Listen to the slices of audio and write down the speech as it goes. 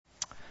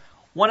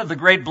One of the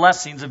great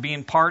blessings of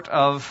being part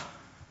of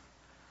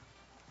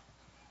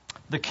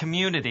the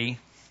community,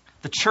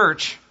 the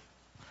church,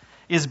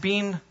 is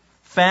being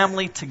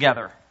family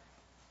together.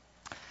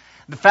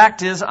 The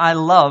fact is, I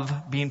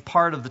love being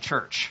part of the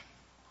church.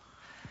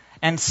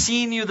 And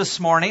seeing you this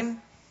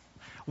morning,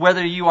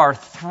 whether you are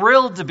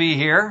thrilled to be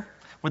here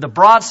with a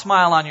broad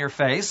smile on your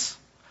face,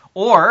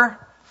 or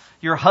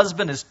your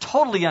husband is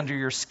totally under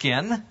your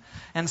skin,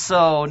 and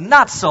so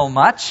not so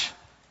much.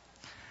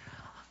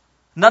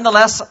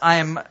 Nonetheless, I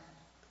am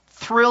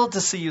thrilled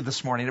to see you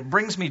this morning. It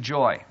brings me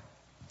joy.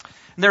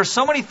 And there are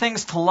so many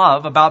things to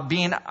love about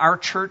being our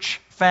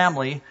church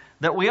family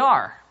that we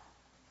are.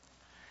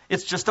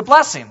 It's just a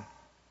blessing.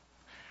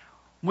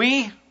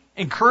 We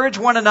encourage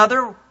one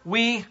another.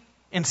 We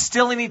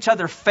instill in each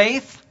other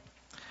faith.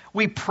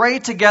 We pray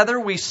together.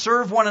 We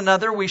serve one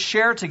another. We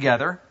share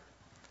together.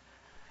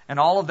 And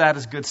all of that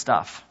is good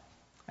stuff.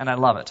 And I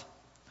love it.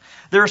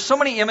 There are so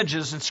many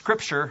images in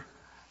Scripture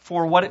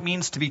for what it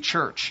means to be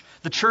church.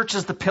 The church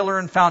is the pillar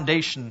and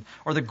foundation,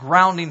 or the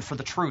grounding for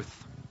the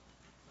truth.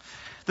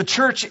 The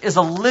church is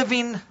a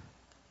living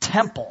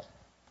temple,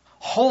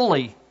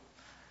 holy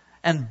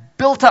and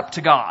built up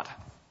to God.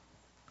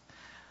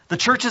 The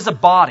church is a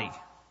body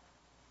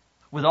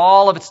with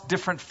all of its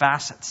different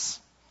facets.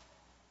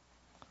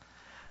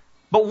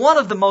 But one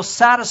of the most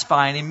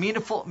satisfying and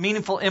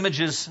meaningful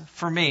images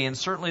for me, and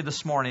certainly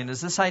this morning,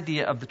 is this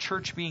idea of the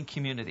church being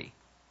community,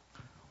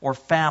 or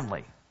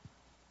family,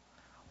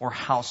 or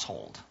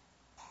household.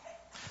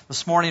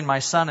 This morning, my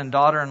son and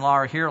daughter-in-law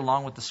are here,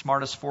 along with the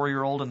smartest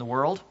 4-year-old in the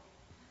world.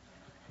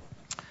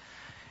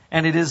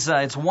 And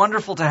it's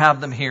wonderful to have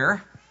them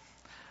here.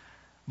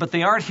 But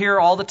they aren't here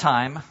all the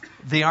time.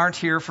 They aren't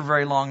here for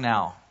very long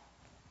now.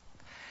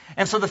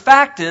 And so the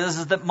fact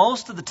is that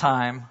most of the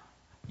time,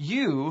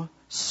 you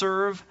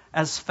serve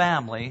as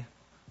family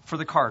for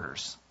the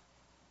Carters.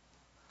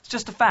 It's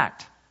just a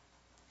fact.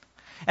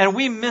 And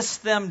we miss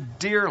them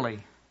dearly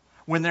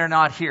when they're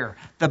not here.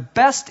 The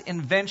best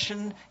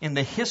invention in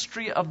the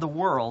history of the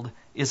world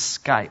is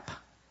Skype.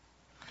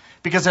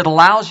 Because it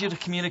allows you to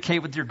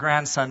communicate with your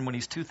grandson when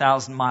he's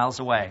 2,000 miles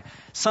away.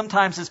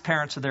 Sometimes his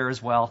parents are there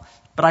as well,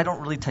 but I don't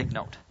really take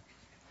note.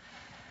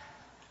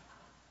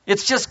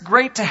 It's just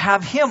great to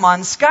have him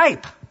on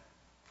Skype.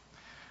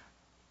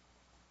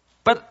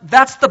 But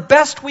that's the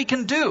best we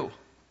can do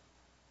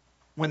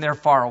when they're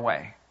far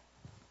away.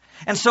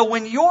 And so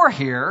when you're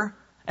here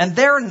and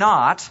they're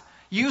not,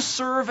 you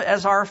serve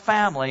as our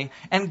family,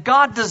 and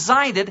God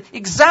designed it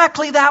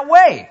exactly that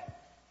way.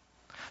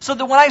 So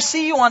that when I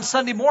see you on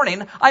Sunday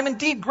morning, I'm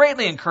indeed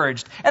greatly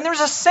encouraged. And there's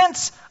a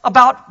sense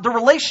about the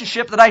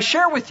relationship that I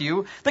share with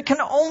you that can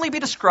only be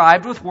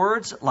described with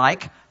words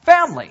like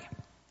family.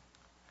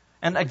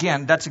 And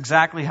again, that's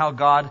exactly how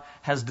God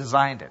has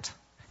designed it.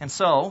 And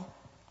so,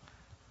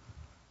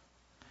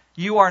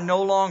 you are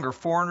no longer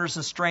foreigners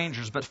and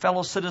strangers, but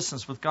fellow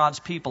citizens with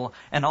God's people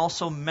and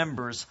also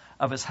members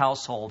of His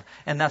household.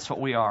 And that's what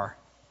we are.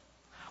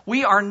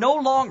 We are no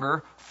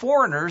longer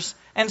foreigners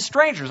and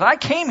strangers. I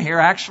came here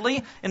actually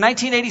in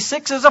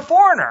 1986 as a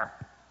foreigner.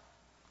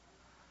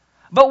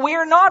 But we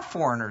are not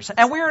foreigners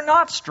and we are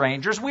not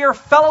strangers. We are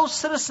fellow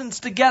citizens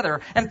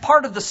together and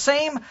part of the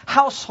same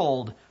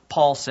household,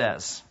 Paul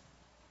says.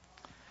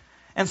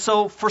 And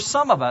so for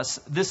some of us,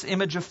 this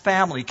image of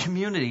family,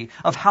 community,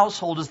 of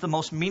household is the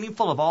most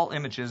meaningful of all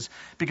images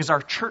because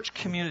our church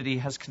community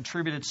has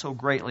contributed so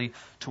greatly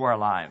to our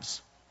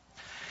lives.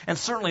 And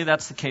certainly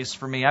that's the case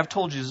for me. I've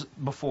told you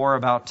before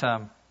about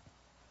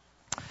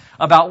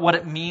what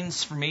it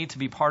means for me to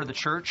be part of the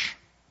church.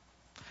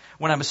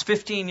 When I was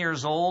 15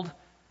 years old,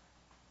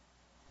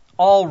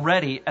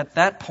 already at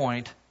that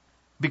point,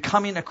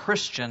 becoming a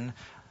Christian,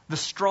 the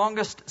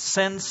strongest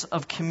sense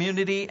of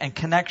community and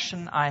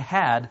connection I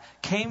had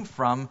came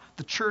from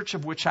the church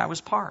of which I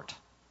was part.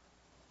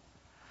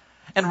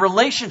 And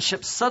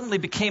relationships suddenly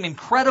became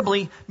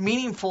incredibly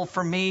meaningful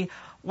for me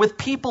with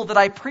people that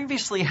I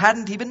previously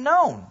hadn't even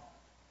known.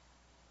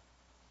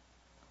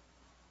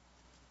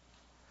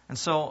 And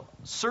so,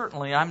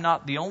 certainly, I'm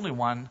not the only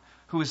one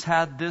who has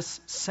had this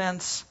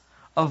sense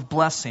of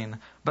blessing,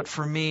 but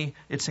for me,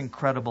 it's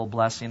incredible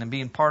blessing. And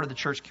being part of the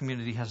church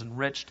community has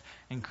enriched,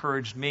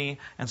 encouraged me,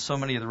 and so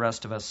many of the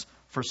rest of us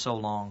for so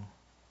long.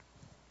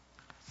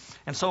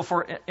 And so,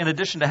 in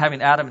addition to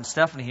having Adam and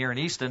Stephanie here in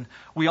Easton,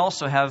 we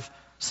also have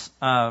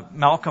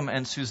Malcolm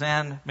and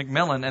Suzanne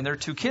McMillan and their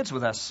 2 kids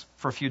with us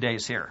for a few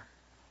days here.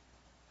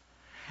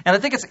 And I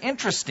think it's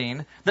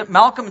interesting that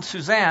Malcolm and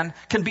Suzanne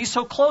can be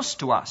so close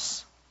to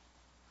us.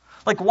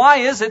 Like, why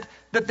is it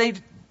that they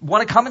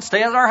want to come and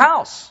stay at our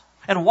house?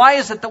 And why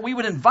is it that we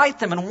would invite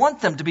them and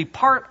want them to be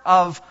part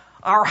of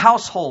our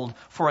household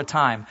for a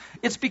time?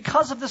 It's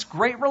because of this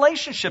great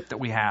relationship that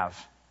we have.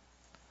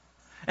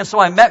 And so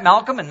I met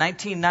Malcolm in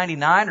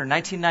 1999 or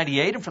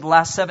 1998, and for the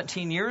last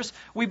 17 years,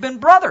 we've been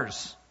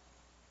brothers.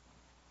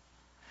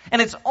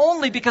 And it's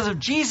only because of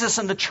Jesus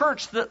and the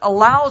church that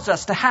allows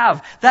us to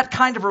have that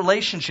kind of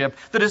relationship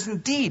that is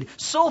indeed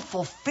so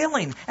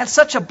fulfilling and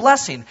such a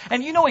blessing.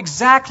 And you know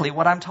exactly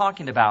what I'm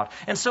talking about.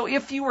 And so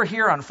if you were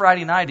here on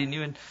Friday night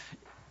and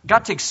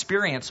got to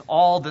experience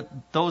all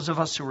that those of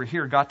us who were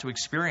here got to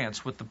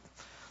experience with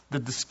the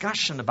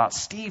discussion about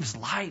Steve's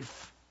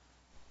life.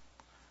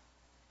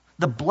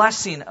 The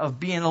blessing of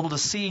being able to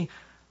see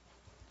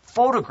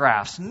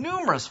photographs,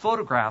 numerous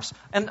photographs,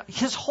 and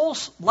his whole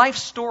life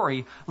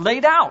story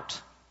laid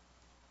out.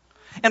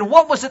 And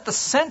what was at the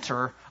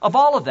center of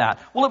all of that?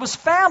 Well, it was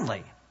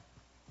family.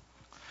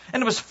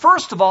 And it was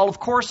first of all, of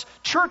course,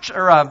 church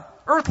or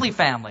earthly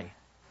family.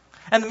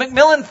 And the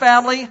McMillan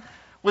family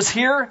was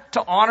here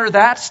to honor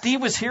that.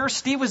 Steve was here.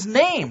 Steve was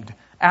named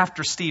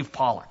after Steve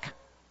Pollock.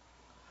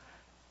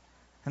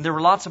 And there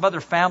were lots of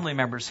other family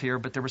members here,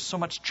 but there was so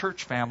much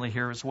church family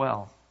here as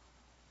well.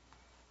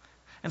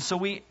 And so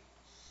we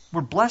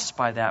were blessed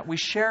by that. We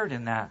shared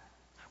in that.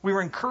 We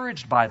were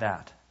encouraged by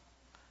that.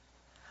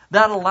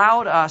 That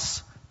allowed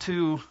us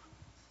to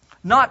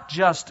not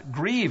just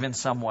grieve in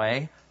some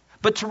way,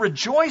 but to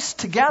rejoice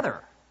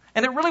together.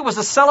 And it really was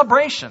a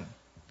celebration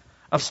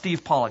of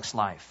Steve Pollock's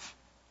life.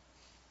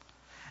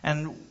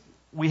 And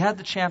we had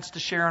the chance to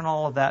share in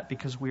all of that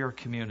because we are a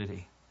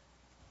community.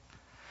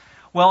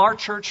 Well, our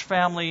church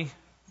family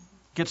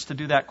gets to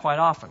do that quite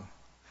often.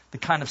 The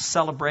kind of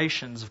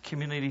celebrations of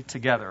community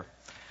together.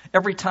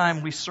 Every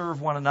time we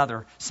serve one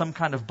another, some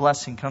kind of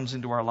blessing comes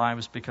into our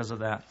lives because of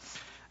that.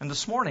 And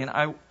this morning,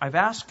 I've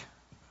asked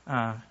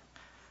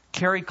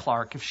Carrie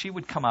Clark if she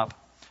would come up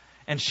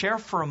and share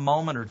for a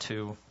moment or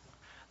two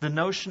the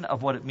notion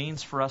of what it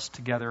means for us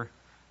together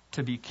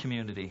to be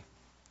community.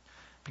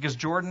 Because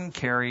Jordan and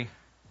Carrie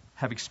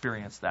have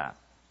experienced that.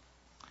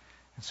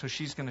 And so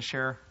she's going to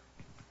share.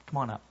 Come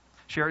on up.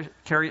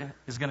 Carrie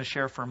is going to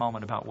share for a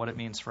moment about what it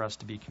means for us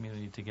to be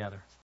community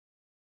together.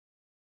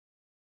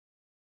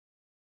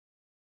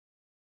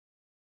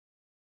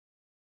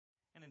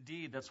 And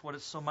indeed, that's what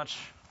it so much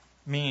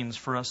means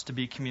for us to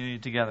be community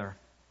together.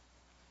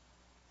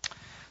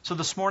 So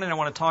this morning I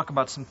want to talk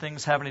about some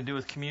things having to do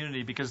with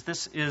community, because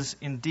this is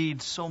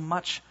indeed so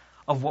much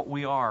of what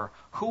we are,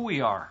 who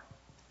we are,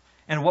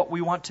 and what we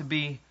want to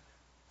be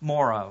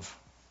more of.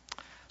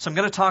 So I'm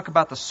going to talk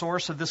about the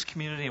source of this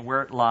community and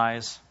where it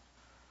lies.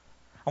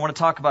 I want to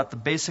talk about the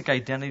basic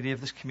identity of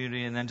this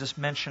community, and then just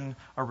mention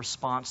a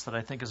response that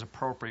I think is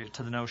appropriate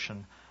to the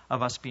notion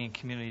of us being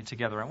community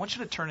together. I want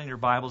you to turn in your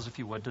Bibles, if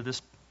you would, to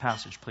this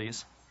passage,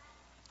 please.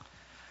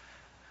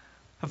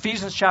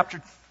 Ephesians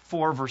chapter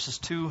 4, verses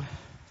 2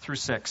 through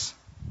 6.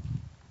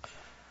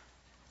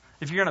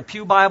 If you're in a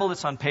Pew Bible,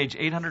 it's on page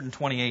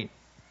 828.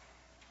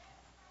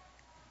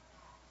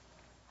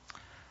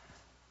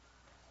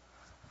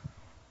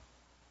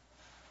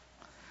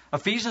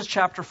 Ephesians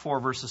chapter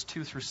 4, verses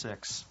 2 through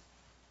 6.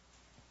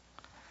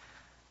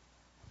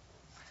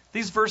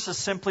 These verses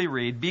simply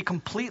read, "Be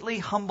completely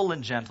humble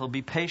and gentle,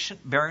 be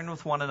patient, bearing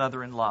with one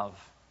another in love."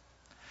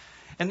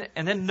 And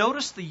then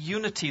notice the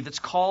unity that's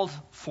called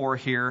for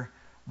here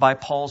by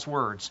Paul's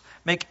words.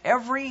 "Make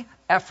every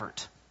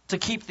effort to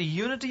keep the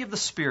unity of the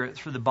Spirit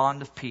through the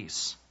bond of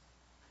peace.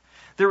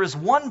 There is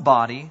one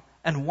body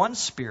and one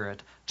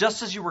Spirit,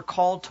 just as you were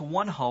called to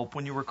one hope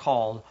when you were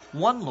called,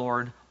 one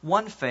Lord,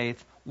 one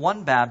faith,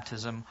 one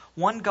baptism,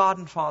 one God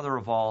and Father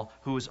of all,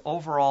 who is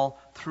over all,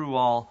 through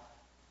all,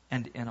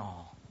 and in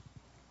all."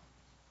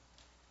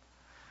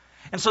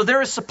 And so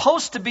there is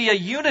supposed to be a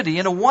unity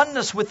and a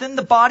oneness within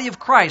the body of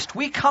Christ.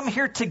 We come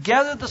here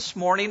together this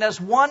morning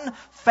as one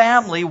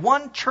family,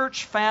 one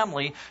church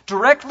family,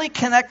 directly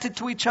connected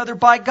to each other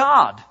by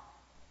God.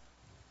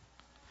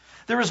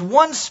 There is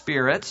one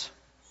Spirit.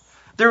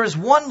 There is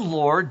one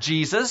Lord,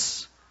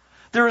 Jesus.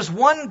 There is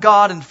one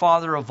God and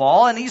Father of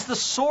all, and He's the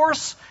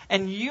source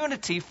and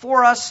unity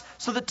for us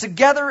so that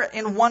together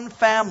in one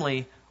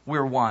family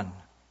we're one.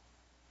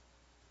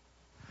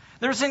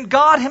 There's in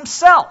God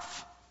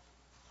Himself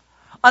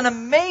an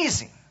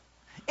amazing,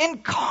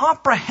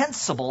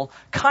 incomprehensible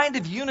kind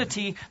of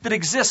unity that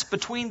exists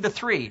between the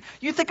three.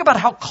 You think about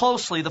how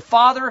closely the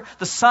Father,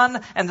 the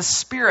Son, and the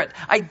Spirit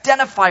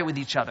identify with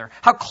each other,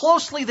 how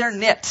closely they're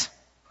knit.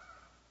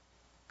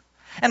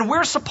 And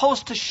we're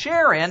supposed to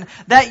share in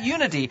that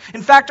unity.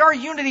 In fact, our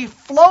unity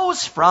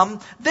flows from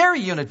their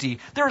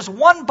unity. There's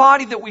one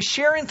body that we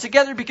share in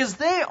together because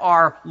they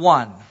are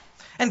one.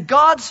 And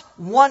God's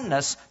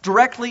oneness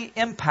directly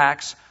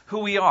impacts who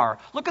we are.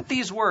 Look at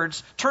these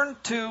words. Turn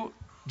to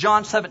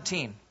John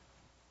 17.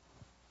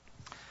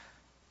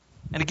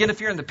 And again, if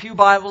you're in the Pew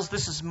Bibles,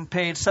 this is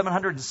page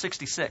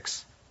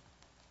 766.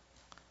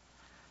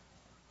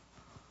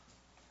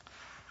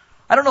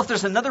 I don't know if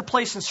there's another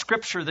place in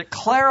Scripture that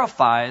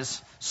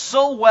clarifies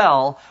so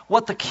well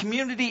what the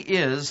community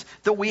is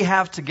that we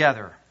have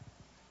together.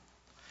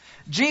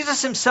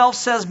 Jesus Himself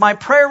says, "My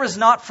prayer is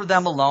not for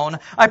them alone.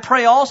 I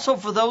pray also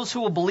for those who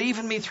will believe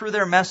in me through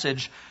their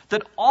message,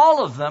 that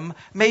all of them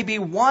may be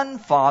one,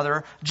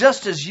 Father,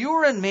 just as you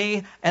are in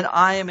me and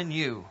I am in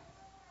you.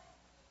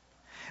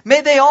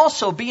 May they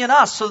also be in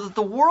us, so that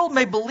the world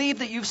may believe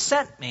that you've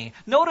sent me."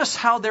 Notice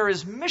how there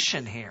is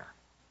mission here.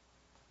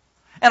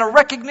 And a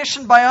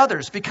recognition by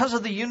others because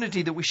of the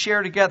unity that we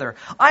share together.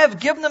 "I have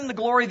given them the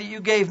glory that you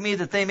gave me,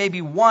 that they may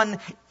be one,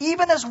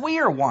 even as we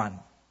are one.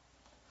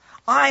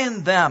 I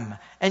and them,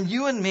 and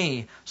you and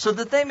me, so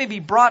that they may be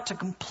brought to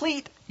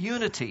complete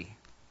unity.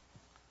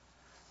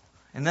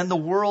 And then the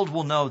world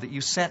will know that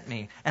you sent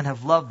me and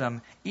have loved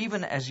them,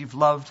 even as you've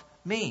loved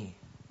me.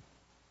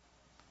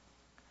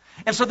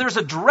 And so there's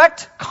a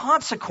direct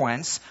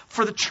consequence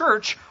for the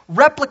church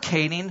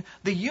replicating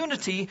the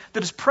unity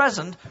that is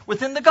present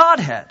within the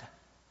Godhead.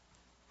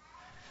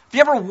 If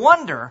you ever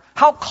wonder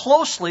how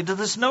closely does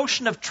this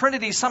notion of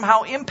Trinity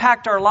somehow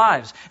impact our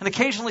lives? And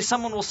occasionally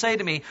someone will say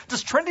to me,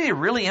 does Trinity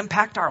really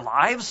impact our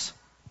lives?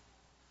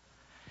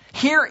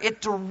 Here it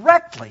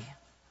directly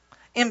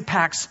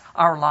impacts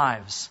our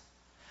lives.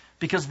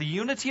 Because the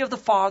unity of the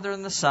Father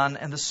and the Son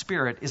and the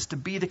Spirit is to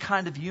be the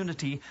kind of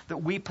unity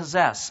that we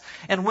possess.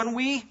 And when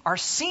we are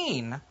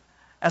seen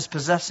as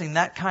possessing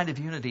that kind of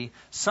unity,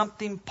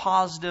 something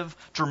positive,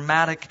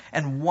 dramatic,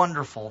 and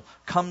wonderful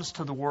comes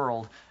to the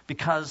world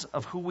because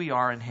of who we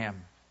are in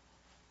Him.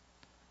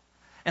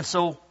 And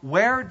so,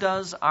 where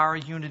does our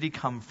unity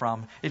come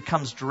from? It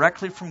comes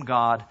directly from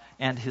God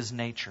and His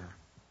nature.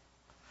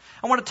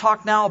 I want to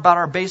talk now about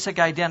our basic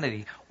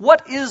identity.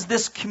 What is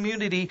this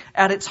community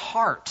at its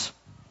heart?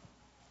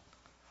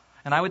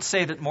 And I would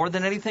say that more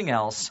than anything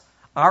else,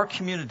 our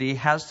community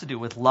has to do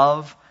with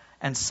love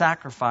and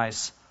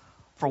sacrifice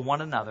for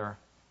one another,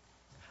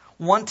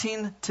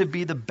 wanting to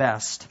be the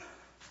best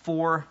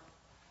for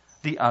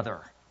the other.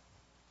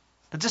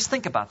 Now just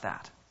think about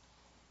that.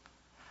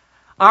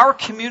 Our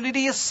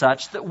community is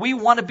such that we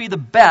want to be the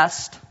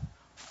best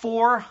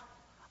for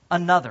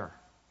another.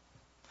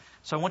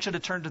 So I want you to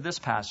turn to this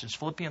passage,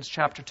 Philippians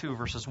chapter 2,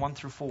 verses 1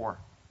 through 4.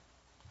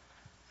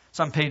 It's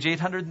on page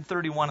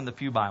 831 in the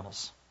Pew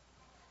Bibles.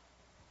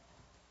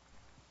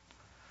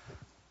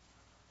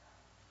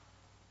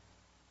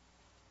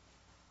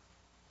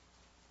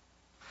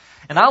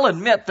 And I'll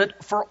admit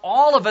that for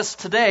all of us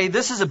today,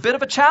 this is a bit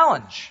of a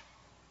challenge.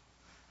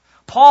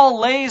 Paul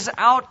lays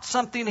out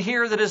something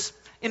here that is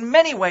in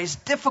many ways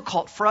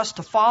difficult for us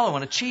to follow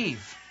and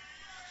achieve.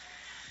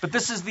 But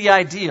this is the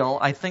ideal,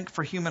 I think,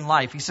 for human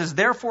life. He says,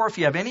 therefore, if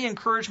you have any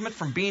encouragement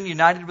from being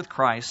united with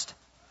Christ,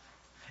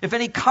 if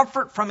any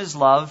comfort from His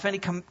love, if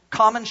any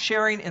common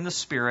sharing in the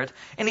Spirit,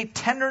 any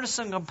tenderness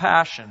and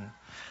compassion,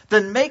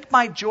 then make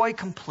my joy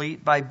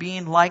complete by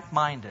being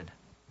like-minded,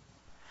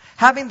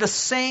 having the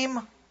same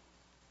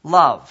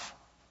love,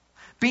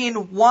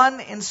 being one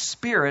in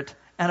spirit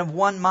and of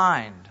one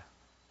mind.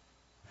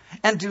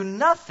 And do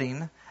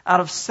nothing out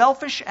of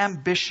selfish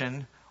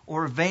ambition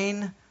or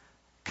vain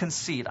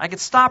conceit. I could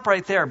stop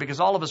right there because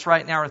all of us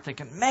right now are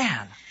thinking,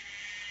 man,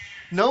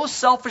 no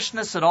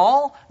selfishness at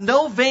all?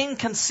 No vain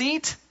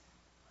conceit?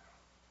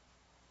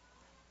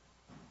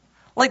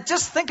 Like,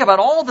 just think about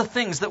all the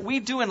things that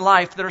we do in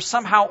life that are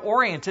somehow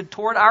oriented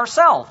toward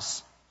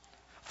ourselves.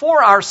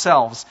 For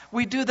ourselves.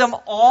 We do them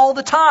all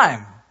the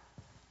time.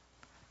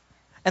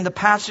 And the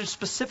passage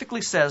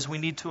specifically says we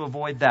need to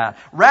avoid that.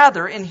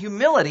 Rather, in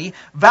humility,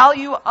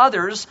 value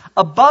others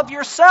above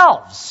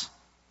yourselves.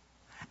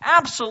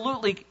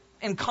 Absolutely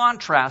in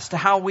contrast to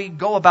how we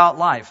go about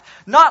life.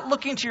 Not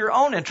looking to your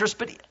own interests,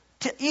 but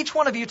to each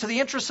one of you to the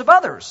interests of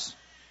others.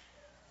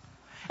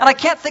 And I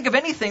can't think of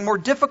anything more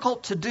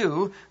difficult to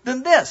do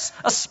than this,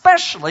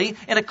 especially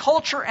in a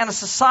culture and a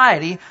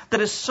society that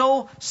is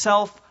so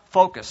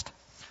self-focused.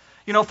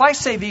 You know, if I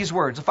say these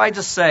words, if I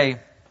just say,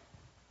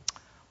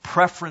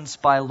 preference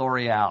by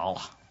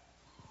L'Oreal,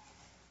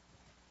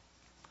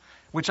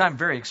 which I'm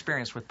very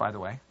experienced with, by the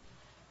way.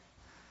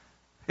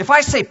 If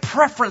I say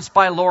preference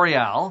by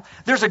L'Oreal,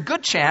 there's a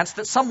good chance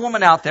that some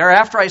woman out there,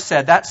 after I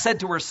said that, said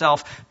to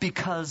herself,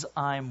 because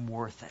I'm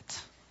worth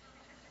it.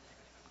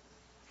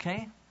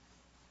 Okay?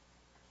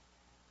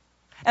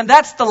 And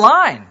that's the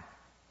line.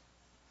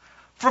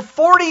 For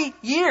 40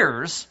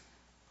 years,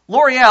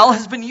 L'Oreal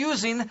has been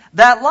using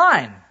that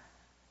line.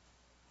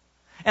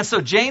 And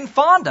so Jane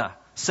Fonda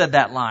said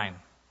that line.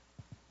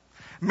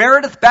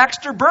 Meredith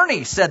Baxter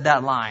Birney said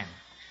that line.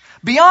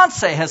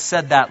 Beyonce has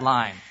said that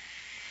line.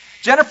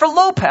 Jennifer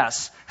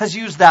Lopez has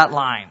used that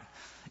line.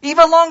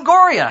 Eva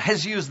Longoria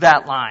has used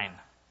that line.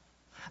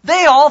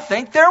 They all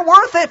think they're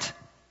worth it.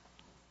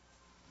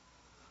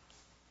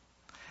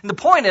 And the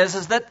point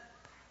is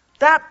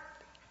that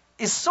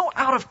is so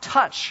out of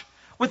touch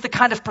with the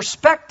kind of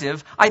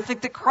perspective I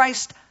think that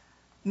Christ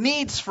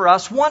needs for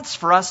us, wants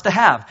for us to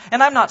have.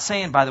 And I'm not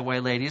saying, by the way,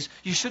 ladies,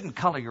 you shouldn't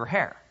color your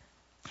hair.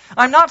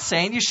 I'm not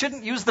saying you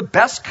shouldn't use the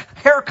best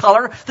hair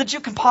color that you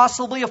can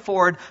possibly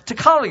afford to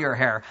color your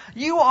hair.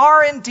 You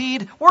are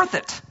indeed worth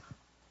it.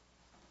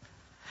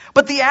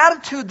 But the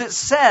attitude that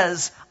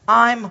says,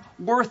 I'm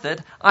worth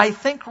it, I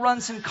think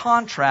runs in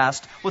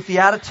contrast with the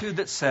attitude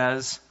that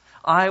says,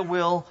 I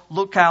will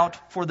look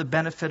out for the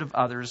benefit of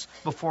others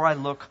before I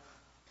look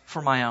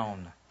for my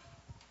own.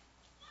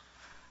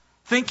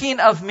 Thinking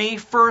of me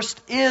first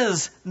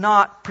is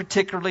not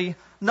particularly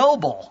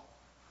noble.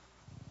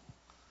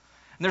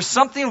 And there's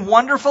something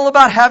wonderful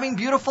about having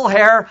beautiful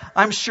hair,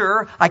 I'm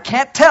sure. I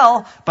can't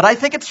tell, but I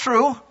think it's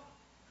true.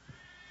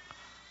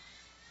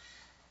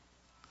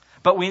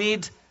 But we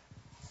need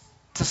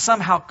to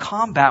somehow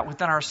combat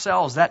within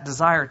ourselves that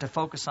desire to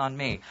focus on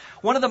me.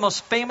 One of the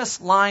most famous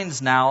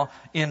lines now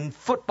in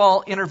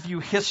football interview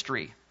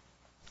history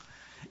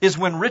is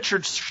when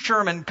Richard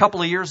Sherman, a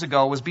couple of years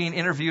ago, was being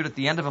interviewed at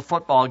the end of a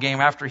football game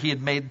after he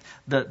had made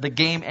the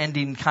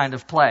game-ending kind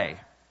of play.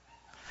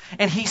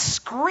 And he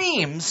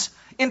screams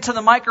into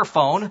the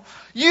microphone,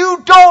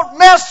 "You don't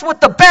mess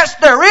with the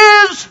best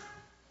there is!"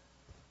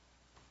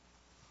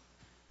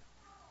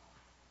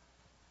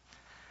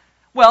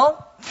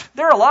 Well,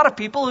 there are a lot of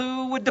people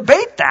who would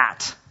debate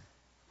that.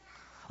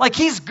 Like,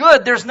 he's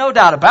good, there's no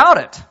doubt about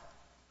it.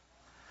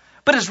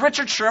 But is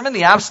Richard Sherman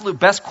the absolute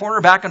best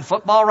cornerback in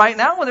football right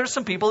now? Well, there's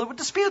some people who would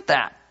dispute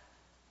that.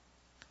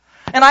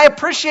 And I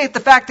appreciate the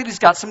fact that he's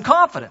got some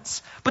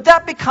confidence. But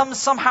that becomes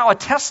somehow a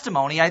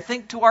testimony, I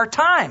think, to our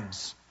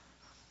times.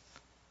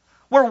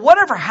 Where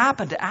whatever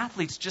happened to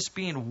athletes just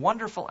being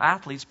wonderful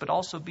athletes, but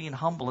also being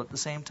humble at the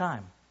same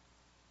time?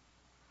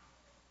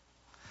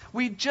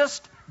 We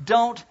just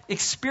don't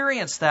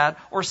experience that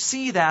or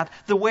see that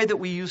the way that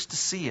we used to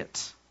see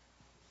it.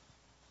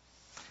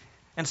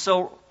 And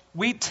so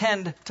we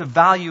tend to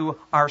value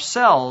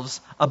ourselves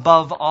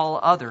above all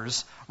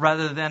others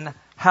rather than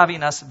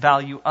having us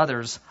value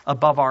others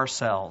above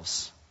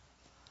ourselves.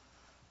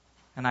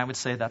 And I would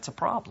say that's a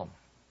problem.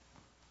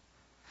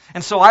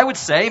 And so I would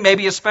say,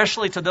 maybe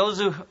especially to those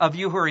of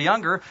you who are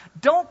younger,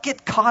 don't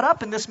get caught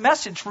up in this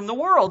message from the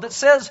world that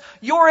says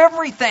you're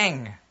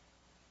everything.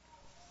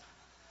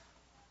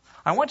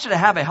 I want you to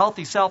have a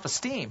healthy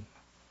self-esteem.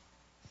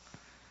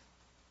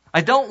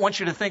 I don't want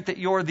you to think that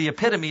you're the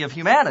epitome of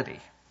humanity.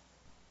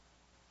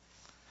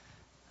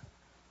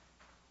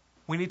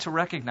 We need to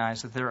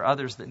recognize that there are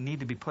others that need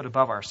to be put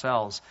above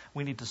ourselves.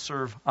 We need to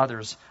serve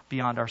others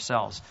beyond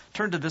ourselves.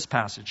 Turn to this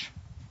passage.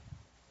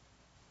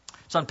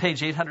 It's on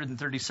page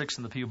 836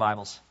 in the Pew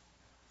Bibles.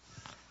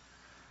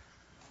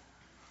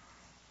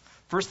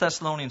 1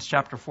 Thessalonians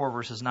chapter 4,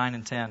 verses 9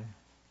 and 10.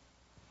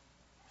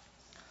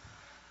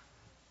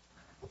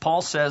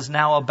 Paul says,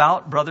 "Now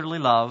about brotherly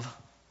love,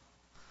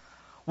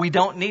 we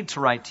don't need to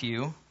write to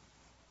you,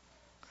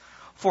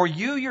 for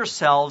you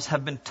yourselves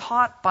have been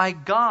taught by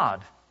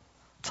God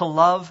to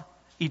love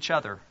each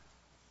other.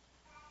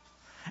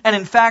 And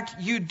in fact,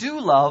 you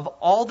do love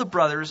all the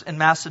brothers in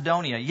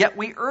Macedonia. Yet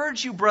we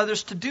urge you,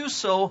 brothers, to do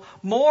so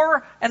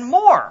more and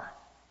more."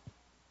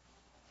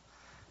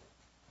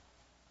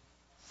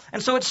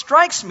 And so it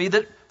strikes me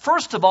that,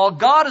 first of all,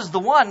 God is the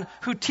one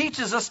who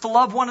teaches us to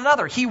love one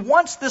another. He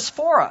wants this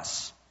for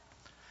us.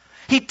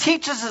 He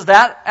teaches us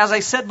that, as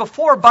I said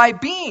before, by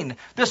being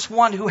this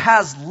one who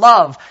has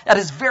love at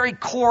his very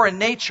core and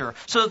nature,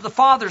 so that the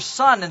Father,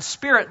 Son, and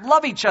Spirit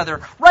love each other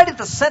right at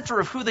the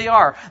center of who they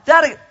are.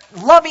 That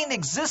loving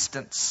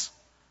existence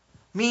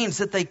means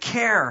that they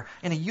care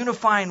in a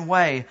unifying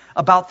way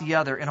about the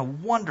other in a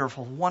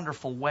wonderful,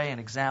 wonderful way and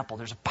example.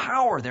 There's a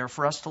power there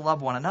for us to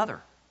love one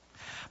another.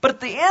 But at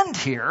the end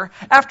here,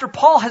 after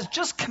Paul has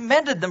just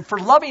commended them for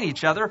loving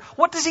each other,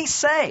 what does he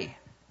say?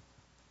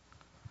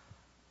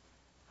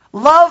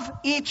 Love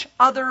each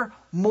other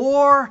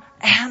more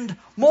and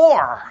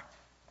more.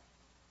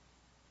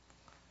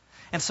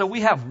 And so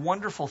we have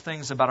wonderful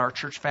things about our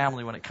church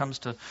family when it comes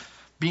to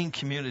being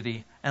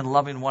community and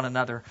loving one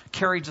another.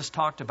 Carrie just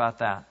talked about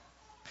that.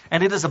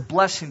 And it is a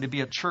blessing to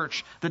be a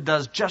church that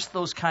does just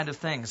those kind of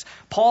things.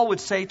 Paul would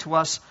say to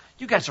us,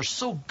 "You guys are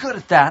so good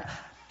at that.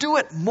 Do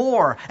it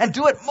more and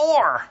do it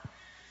more.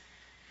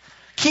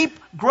 Keep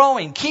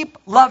growing, keep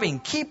loving,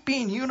 keep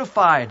being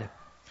unified.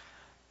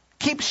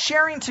 Keep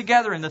sharing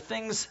together in the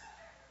things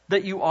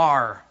that you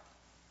are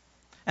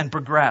and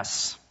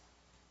progress."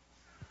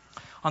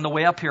 On the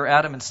way up here,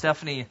 Adam and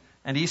Stephanie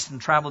and Easton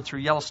traveled through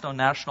Yellowstone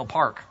National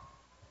Park.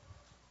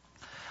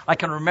 I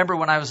can remember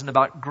when I was in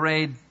about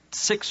grade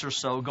 6 or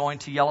so going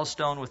to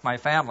Yellowstone with my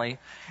family,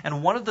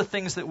 and one of the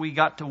things that we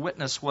got to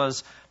witness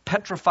was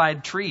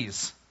petrified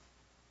trees.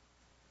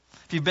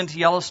 If you've been to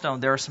Yellowstone,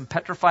 there are some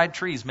petrified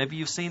trees. Maybe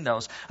you've seen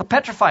those. A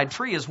petrified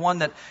tree is one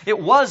that, it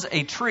was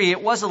a tree,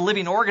 it was a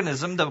living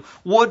organism. The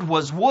wood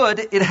was wood.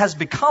 It has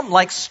become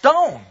like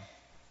stone.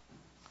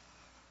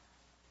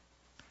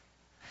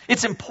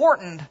 It's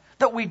important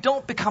that we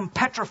don't become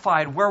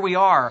petrified where we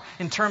are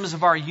in terms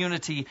of our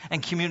unity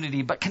and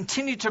community, but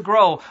continue to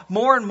grow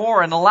more and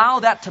more and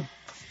allow that to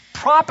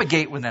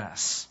propagate within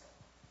us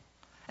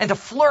and to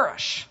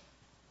flourish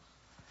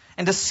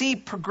and to see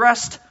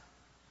progressed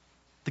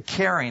the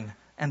caring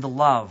and the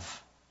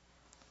love,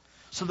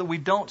 so that we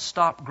don't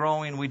stop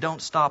growing, we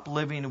don't stop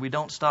living, we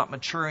don't stop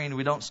maturing,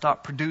 we don't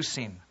stop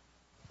producing.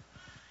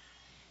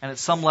 And at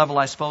some level,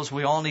 I suppose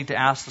we all need to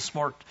ask this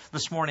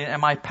morning,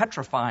 am I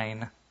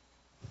petrifying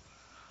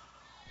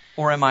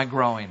or am I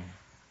growing?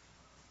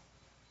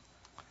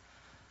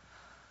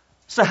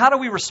 So how do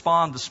we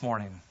respond this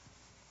morning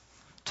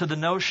to the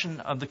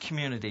notion of the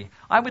community?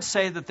 I would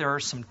say that there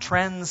are some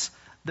trends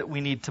that we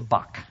need to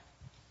buck.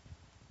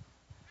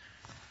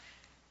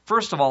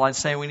 First of all, I'd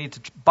say we need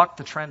to buck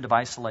the trend of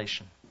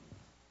isolation.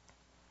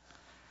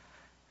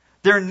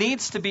 There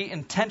needs to be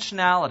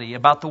intentionality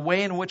about the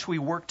way in which we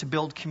work to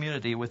build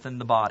community within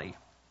the body.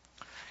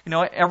 You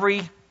know,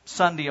 every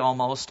Sunday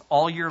almost,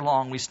 all year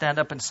long, we stand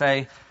up and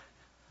say,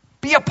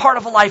 be a part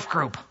of a life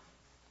group.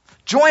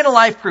 Join a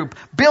life group.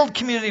 Build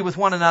community with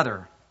one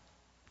another.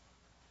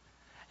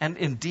 And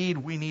indeed,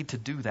 we need to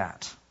do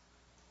that.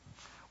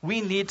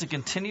 We need to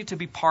continue to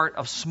be part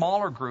of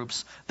smaller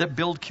groups that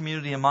build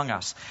community among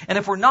us. And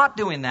if we're not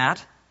doing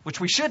that, which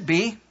we should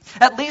be,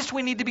 at least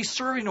we need to be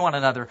serving one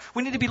another.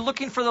 We need to be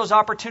looking for those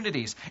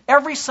opportunities.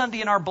 Every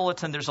Sunday in our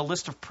bulletin, there's a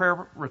list of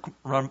prayer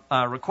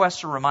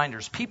requests or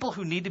reminders, people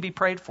who need to be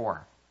prayed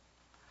for.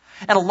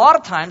 And a lot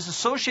of times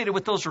associated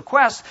with those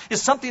requests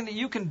is something that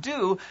you can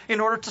do in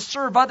order to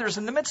serve others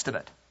in the midst of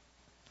it.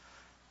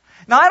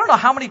 Now, I don't know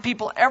how many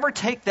people ever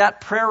take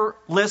that prayer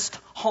list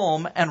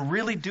home and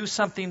really do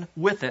something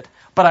with it,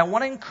 but I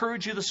want to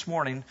encourage you this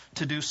morning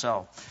to do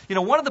so. You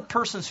know, one of the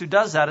persons who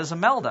does that is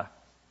Imelda.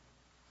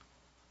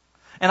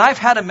 And I've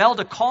had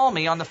Imelda call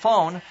me on the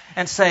phone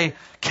and say,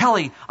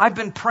 Kelly, I've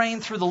been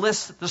praying through the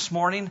list this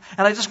morning,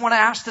 and I just want to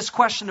ask this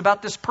question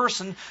about this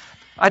person.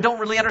 I don't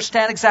really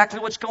understand exactly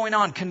what's going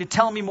on. Can you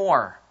tell me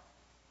more?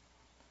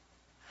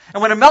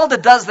 And when Imelda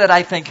does that,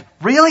 I think,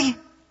 really?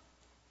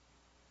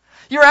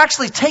 You're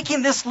actually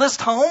taking this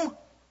list home?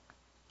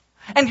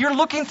 And you're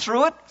looking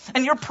through it?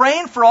 And you're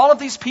praying for all of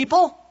these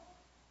people?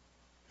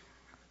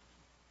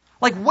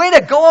 Like, way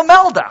to go,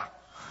 Imelda.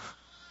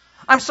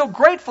 I'm so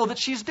grateful that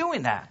she's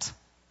doing that.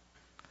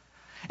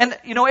 And,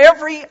 you know,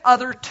 every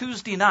other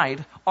Tuesday night,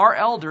 our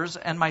elders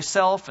and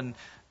myself and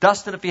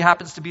Dustin, if he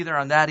happens to be there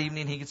on that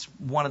evening, he gets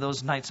one of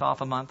those nights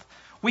off a month.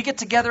 We get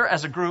together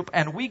as a group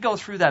and we go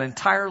through that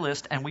entire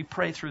list and we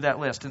pray through that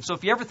list. And so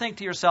if you ever think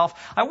to yourself,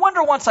 I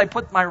wonder once I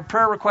put my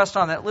prayer request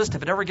on that list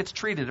if it ever gets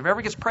treated, if it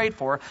ever gets prayed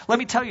for, let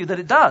me tell you that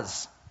it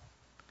does.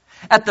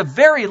 At the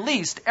very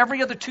least,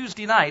 every other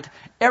Tuesday night,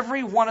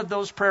 every one of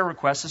those prayer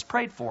requests is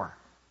prayed for.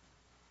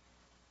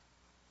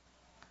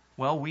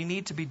 Well, we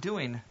need to be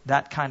doing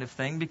that kind of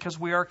thing because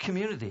we are a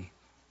community.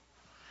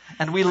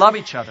 And we love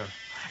each other.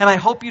 And I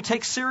hope you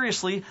take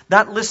seriously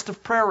that list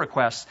of prayer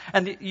requests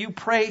and that you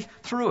pray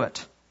through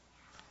it.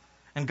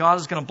 And God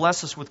is going to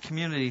bless us with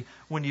community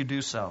when you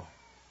do so.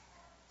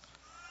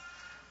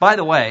 By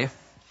the way,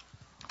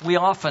 we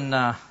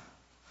often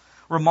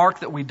remark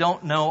that we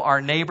don't know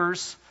our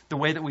neighbors the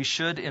way that we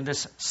should in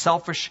this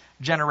selfish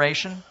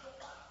generation.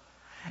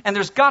 And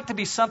there's got to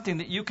be something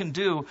that you can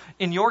do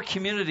in your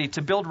community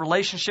to build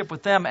relationship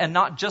with them and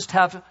not just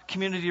have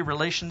community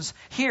relations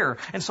here.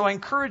 And so I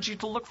encourage you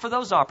to look for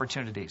those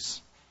opportunities.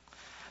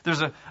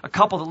 There's a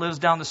couple that lives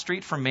down the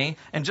street from me,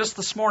 and just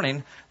this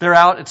morning, they're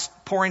out, it's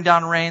pouring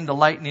down rain, the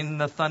lightning and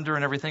the thunder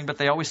and everything, but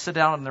they always sit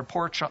down on their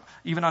porch,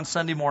 even on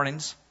Sunday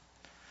mornings.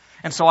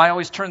 And so I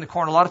always turn the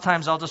corner. A lot of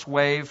times I'll just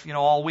wave,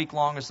 all week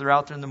long as they're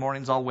out there in the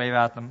mornings, I'll wave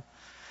at them.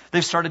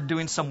 They've started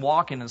doing some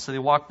walking, and so they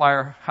walked by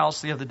our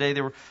house the other day.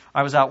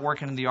 I was out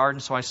working in the yard,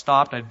 and so I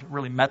stopped. I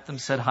really met them,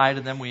 said hi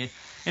to them. We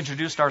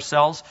introduced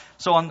ourselves.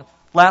 So on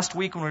last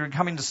week when we were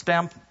coming to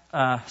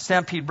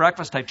Stampede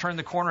breakfast, I turned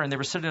the corner, and they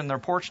were sitting on their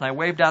porch, and I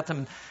waved at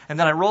them, and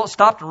then I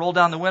stopped and rolled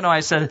down the window.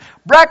 I said,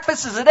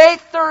 breakfast is at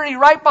 8:30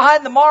 right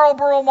behind the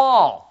Marlboro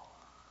Mall.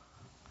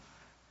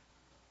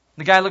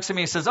 The guy looks at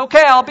me and says,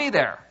 okay, I'll be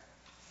there.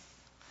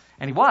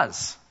 And he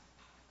was.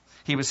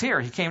 He was here.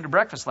 He came to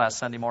breakfast last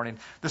Sunday morning.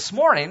 This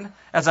morning,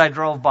 as I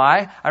drove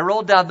by, I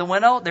rolled down the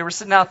window. They were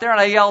sitting out there, and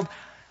I yelled,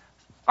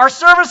 our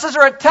services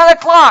are at 10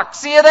 o'clock.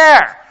 See you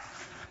there.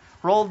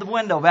 Rolled the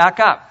window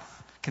back up.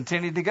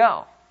 Continued to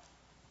go.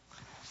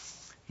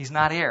 He's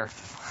not here.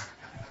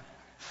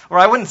 Or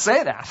I wouldn't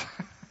say that.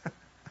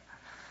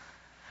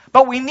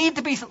 But we need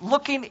to be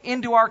looking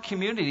into our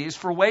communities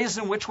for ways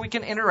in which we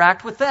can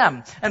interact with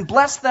them and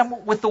bless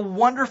them with the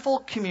wonderful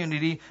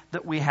community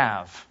that we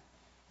have.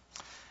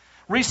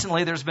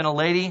 Recently, there's been a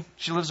lady,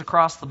 she lives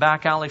across the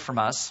back alley from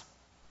us.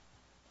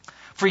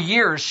 For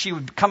years, she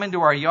would come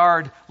into our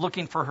yard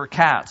looking for her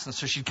cats. And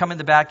so she'd come in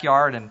the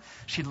backyard and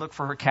she'd look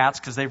for her cats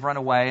because they've run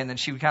away. And then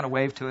she would kind of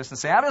wave to us and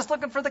say, I'm just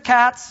looking for the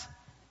cats.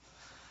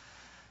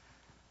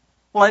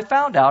 Well, I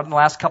found out in the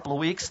last couple of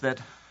weeks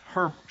that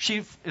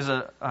she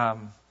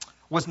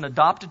was an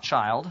adopted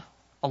child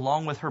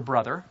along with her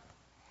brother.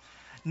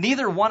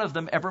 Neither one of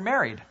them ever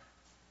married.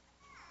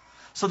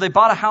 So they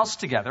bought a house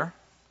together.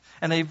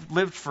 And they've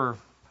lived for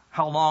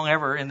how long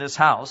ever in this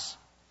house.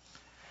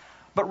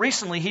 But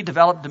recently he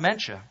developed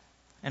dementia.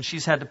 And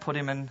she's had to put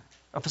him in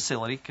a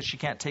facility because she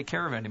can't take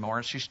care of him anymore.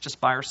 And she's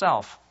just by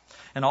herself.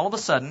 And all of a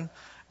sudden,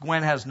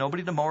 Gwen has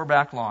nobody to mow her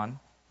back lawn.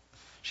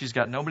 She's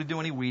got nobody to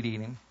do any weed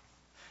eating.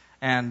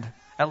 And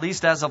at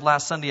least as of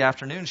last Sunday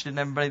afternoon, she didn't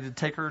have anybody to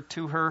take her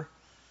to her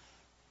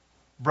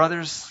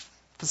brother's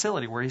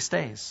facility where he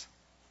stays.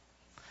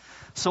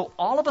 So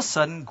all of a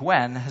sudden,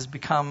 Gwen has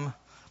become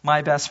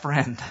my best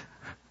friend.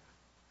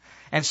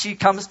 And she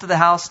comes to the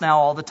house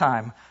now all the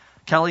time.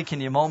 Kelly, can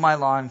you mow my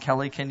lawn?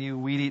 Kelly, can you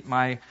weed eat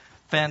my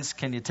fence?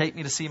 Can you take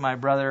me to see my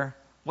brother?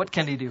 What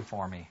can you do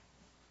for me?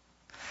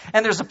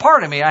 And there's a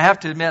part of me, I have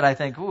to admit, I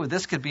think, ooh,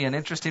 this could be an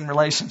interesting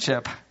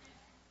relationship.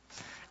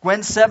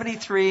 Gwen's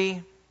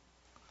 73.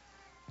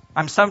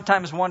 I'm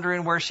sometimes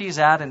wondering where she's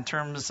at in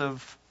terms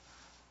of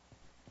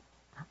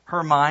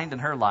her mind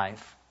and her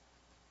life.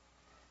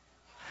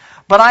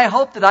 But I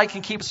hope that I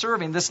can keep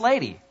serving this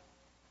lady.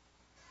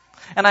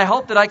 And I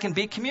hope that I can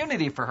be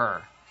community for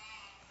her.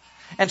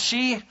 And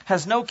she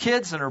has no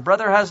kids, and her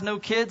brother has no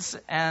kids,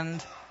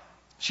 and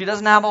she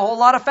doesn't have a whole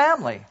lot of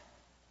family.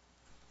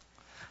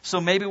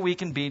 So maybe we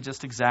can be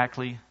just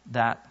exactly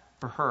that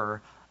for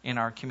her in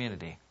our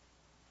community.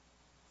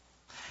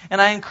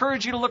 And I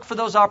encourage you to look for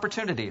those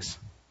opportunities.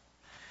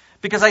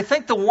 Because I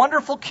think the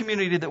wonderful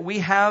community that we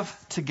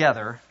have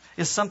together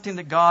is something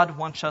that God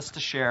wants us to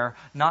share,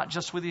 not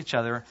just with each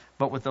other,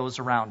 but with those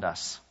around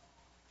us.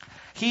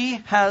 He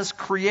has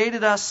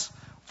created us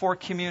for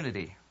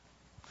community.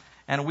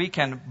 And we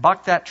can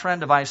buck that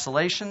trend of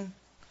isolation.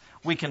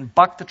 We can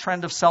buck the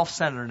trend of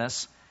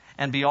self-centeredness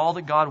and be all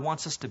that God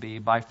wants us to be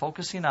by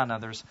focusing on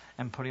others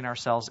and putting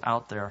ourselves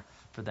out there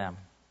for them.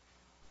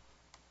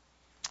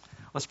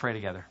 Let's pray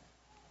together.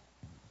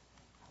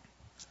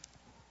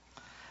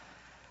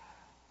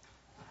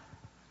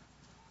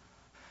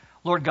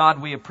 Lord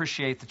God, we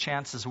appreciate the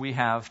chances we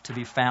have to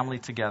be family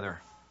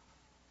together.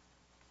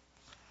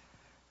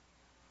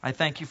 I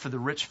thank you for the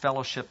rich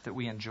fellowship that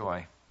we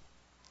enjoy.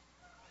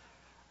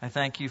 I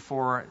thank you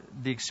for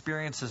the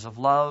experiences of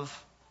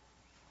love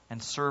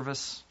and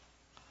service,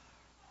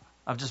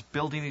 of just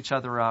building each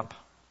other up,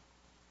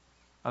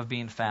 of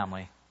being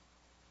family.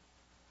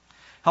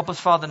 Help us,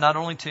 Father, not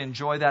only to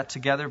enjoy that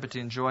together, but to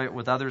enjoy it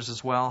with others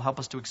as well. Help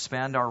us to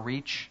expand our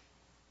reach,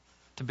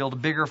 to build a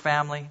bigger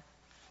family,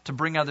 to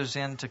bring others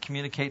in, to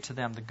communicate to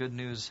them the good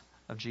news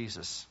of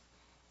Jesus.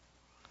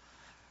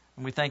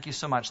 And we thank you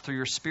so much through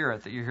your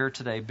Spirit that you're here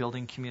today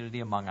building community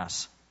among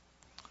us.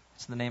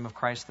 It's in the name of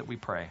Christ that we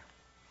pray.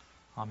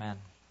 Amen.